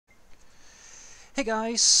Hey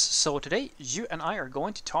guys, so today you and I are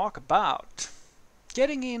going to talk about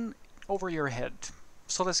getting in over your head.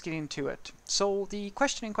 So let's get into it. So the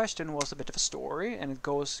question in question was a bit of a story, and it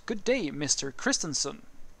goes, "Good day, Mr. Christensen."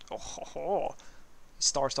 Oh, ho, ho. It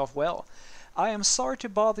starts off well. "I am sorry to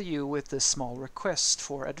bother you with this small request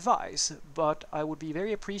for advice, but I would be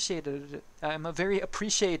very appreciated. I'm a very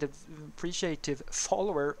appreciative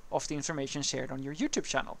follower of the information shared on your YouTube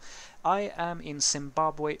channel. I am in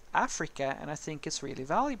Zimbabwe, Africa, and I think it's really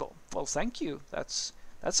valuable." Well, thank you. That's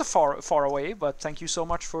a far away, but thank you so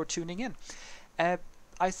much for tuning in. Uh,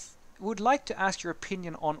 I would like to ask your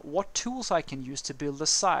opinion on what tools I can use to build a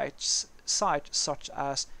site such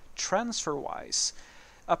as TransferWise.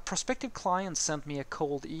 A prospective client sent me a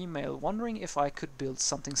cold email wondering if I could build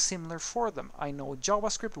something similar for them. I know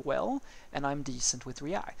JavaScript well, and I'm decent with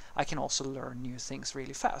React. I can also learn new things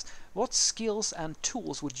really fast. What skills and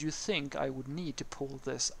tools would you think I would need to pull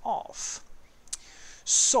this off?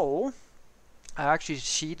 So, I actually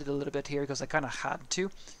cheated a little bit here because I kind of had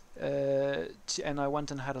to. And I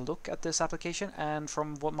went and had a look at this application, and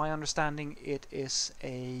from what my understanding, it is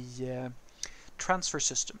a transfer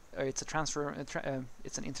system. It's a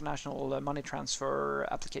it's an international money transfer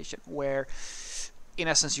application where, in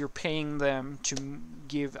essence, you're paying them to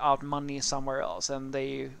give out money somewhere else, and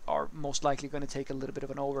they are most likely going to take a little bit of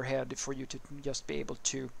an overhead for you to just be able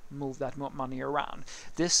to move that money around.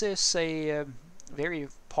 This is a very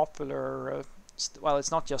popular. Well, it's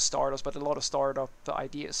not just startups, but a lot of startup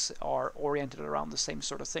ideas are oriented around the same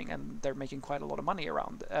sort of thing, and they're making quite a lot of money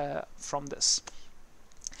around from this.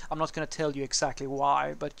 I'm not going to tell you exactly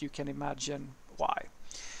why, but you can imagine why.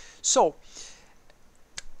 So,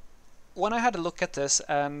 when I had a look at this,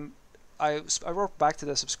 and I wrote back to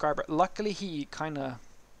the subscriber, luckily he kind of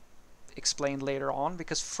explained later on,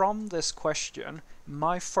 because from this question,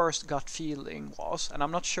 my first gut feeling was, and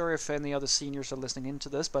I'm not sure if any other seniors are listening into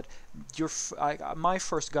this, but my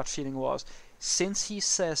first gut feeling was, since he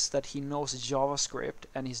says that he knows JavaScript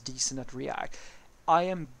and he's decent at React, I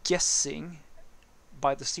am guessing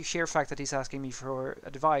by the sheer fact that he's asking me for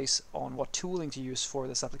advice on what tooling to use for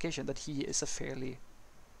this application, that he is a fairly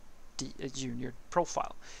junior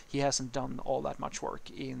profile. He hasn't done all that much work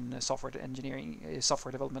in software engineering,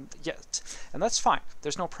 software development yet, and that's fine.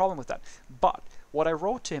 There's no problem with that. But what I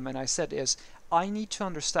wrote to him and I said is, I need to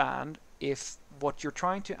understand if what you're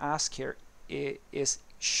trying to ask here is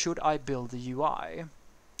should I build the UI,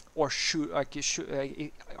 or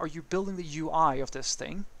are you building the UI of this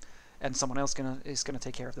thing, and someone else is gonna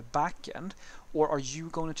take care of the back end, or are you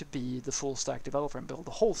going to be the full stack developer and build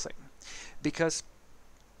the whole thing? Because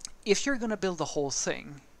if you're gonna build the whole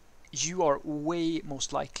thing, you are way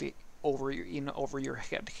most likely over your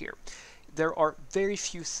head here. There are very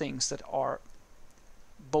few things that are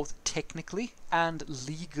both technically and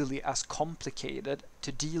legally as complicated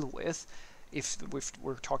to deal with, if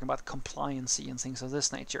we're talking about compliancy and things of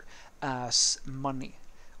this nature, as money.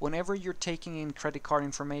 Whenever you're taking in credit card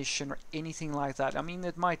information or anything like that, I mean,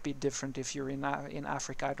 it might be different if you're in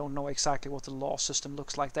Africa. I don't know exactly what the law system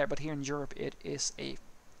looks like there, but here in Europe it is a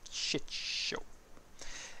shit show.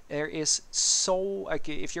 There is so, like,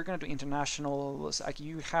 if you're going to do international, like,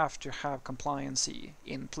 you have to have compliancy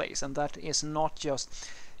in place, and that is not just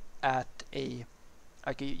at a,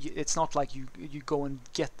 like, it's not like you go and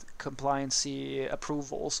get compliancy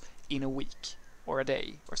approvals in a week or a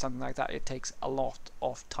day or something like that. It takes a lot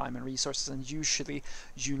of time and resources, and usually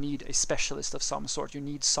you need a specialist of some sort. You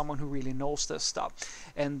need someone who really knows this stuff,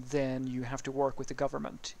 and then you have to work with the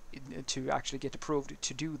government to actually get approved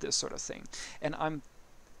to do this sort of thing. And I'm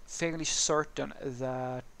fairly certain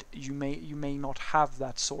that you may not have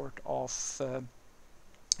that sort of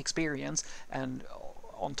experience, and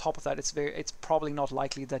on top of that, it's probably not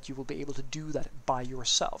likely that you will be able to do that by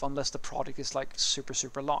yourself unless the project is like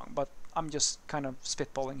super long. But I'm just kind of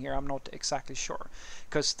spitballing here. I'm not exactly sure,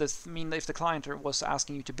 because I mean, if the client was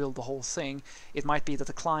asking you to build the whole thing, it might be that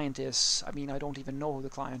the client is, I mean, I don't even know who the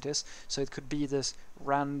client is, so it could be this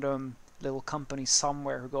random little company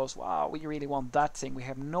somewhere who goes, wow, we really want that thing. We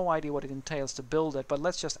have no idea what it entails to build it, but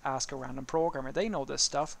let's just ask a random programmer. They know this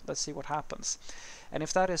stuff. Let's see what happens. And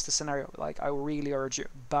if that is the scenario, like, I really urge you,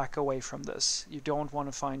 back away from this. You don't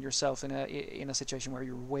want to find yourself in a situation where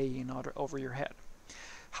you're way in over your head.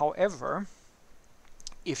 However,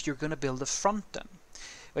 if you're going to build a front end,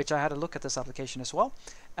 which I had a look at this application as well,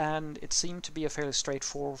 and it seemed to be a fairly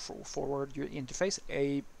straightforward interface.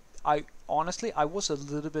 I honestly, I was a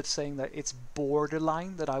little bit saying that it's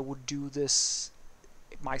borderline that I would do this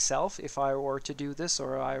myself if I were to do this,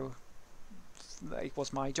 or it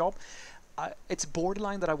was my job. It's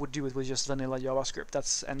borderline that I would do it with just vanilla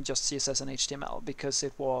JavaScript, and just CSS and HTML, because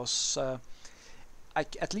it was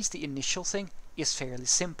at least the initial thing is fairly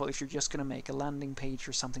simple if you're just going to make a landing page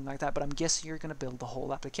or something like that, but I'm guessing you're going to build the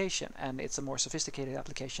whole application, and it's a more sophisticated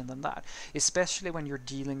application than that, especially when you're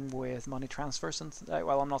dealing with money transfers. And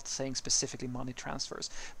well, I'm not saying specifically money transfers,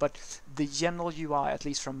 but the general UI, at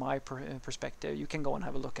least from my perspective, you can go and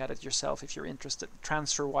have a look at it yourself if you're interested.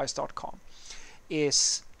 Transferwise.com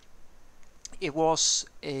is it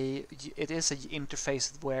is an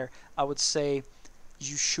interface where I would say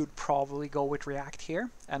you should probably go with React here,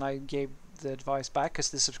 and I gave the advice back because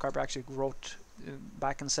the subscriber actually wrote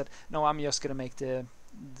back and said, no, I'm just gonna make the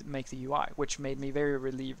UI, which made me very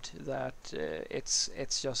relieved that it's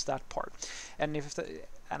just that part. And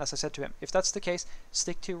and as I said to him, if that's the case,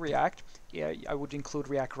 stick to React. Yeah, I would include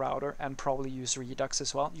React Router and probably use Redux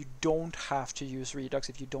as well. You don't have to use Redux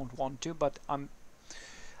if you don't want to, but I'm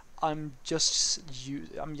just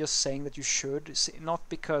saying that you should, not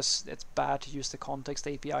because it's bad to use the context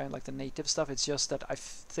API and like the native stuff. It's just that I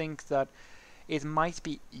think that it might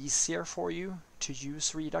be easier for you to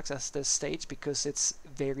use Redux as the stage because it's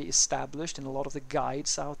very established and a lot of the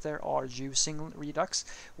guides out there are using Redux,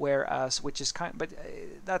 whereas but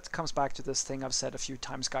that comes back to this thing I've said a few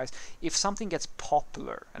times, guys. If something gets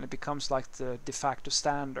popular and it becomes like the de facto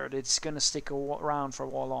standard, it's going to stick around for a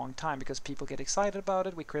long time because people get excited about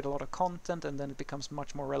it, we create a lot of content, and then it becomes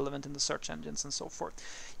much more relevant in the search engines and so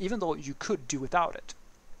forth, even though you could do without it.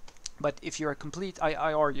 But if you're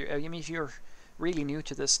I argue, I mean, if you're really new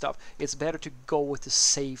to this stuff, it's better to go with the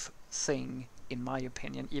safe thing, in my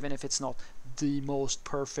opinion, even if it's not the most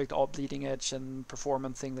perfect or bleeding edge and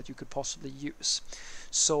performant thing that you could possibly use.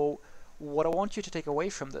 So what I want you to take away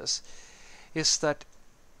from this is that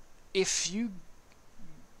if you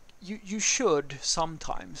should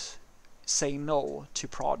sometimes say no to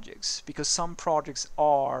projects, because some projects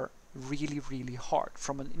are really hard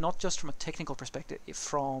from not just from a technical perspective,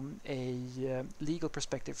 from a legal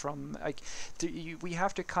perspective, from like we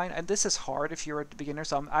have to and this is hard if you're a beginner.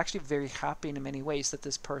 So I'm actually very happy in many ways that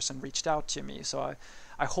this person reached out to me. So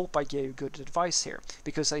I hope I gave good advice here,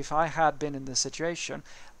 because if I had been in this situation,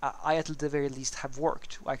 I at the very least have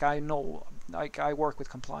worked. Like I know, like I work with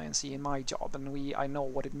compliance in my job, and I know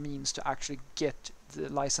what it means to actually get the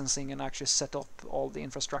licensing and actually set up all the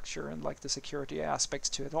infrastructure and like the security aspects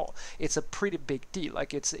to it all. It's a pretty big deal.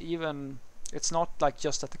 Like it's not like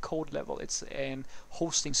just at the code level, it's in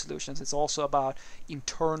hosting solutions. It's also about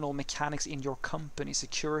internal mechanics in your company,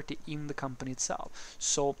 security in the company itself.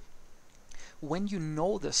 So when you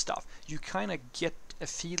know this stuff, you kind of get a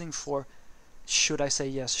feeling for, should I say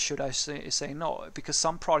yes, should I say no? Because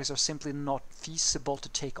some projects are simply not feasible to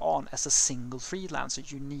take on as a single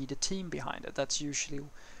freelancer. You need a team behind it. That's usually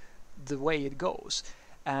the way it goes.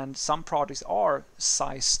 And some projects are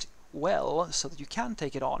sized well so that you can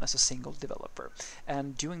take it on as a single developer.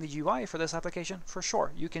 And doing the UI for this application, for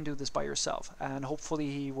sure, you can do this by yourself. And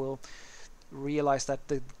hopefully he will realize that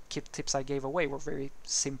the tips I gave away were very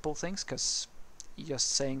simple things, because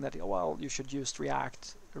just saying that, well, you should use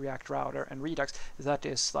React Router and Redux, that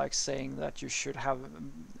is like saying that you should have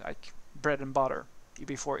like bread and butter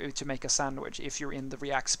before to make a sandwich. If you're in the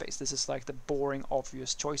React space, this is like the boring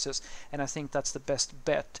obvious choices, and I think that's the best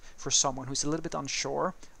bet for someone who's a little bit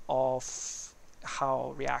unsure of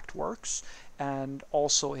how React works and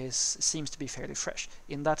also seems to be fairly fresh.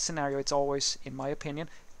 In that scenario, it's always, in my opinion,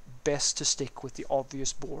 best to stick with the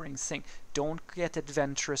obvious boring thing. Don't get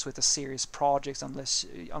adventurous with a serious projects unless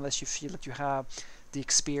you feel that you have the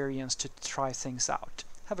experience to try things out.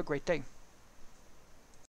 Have a great day.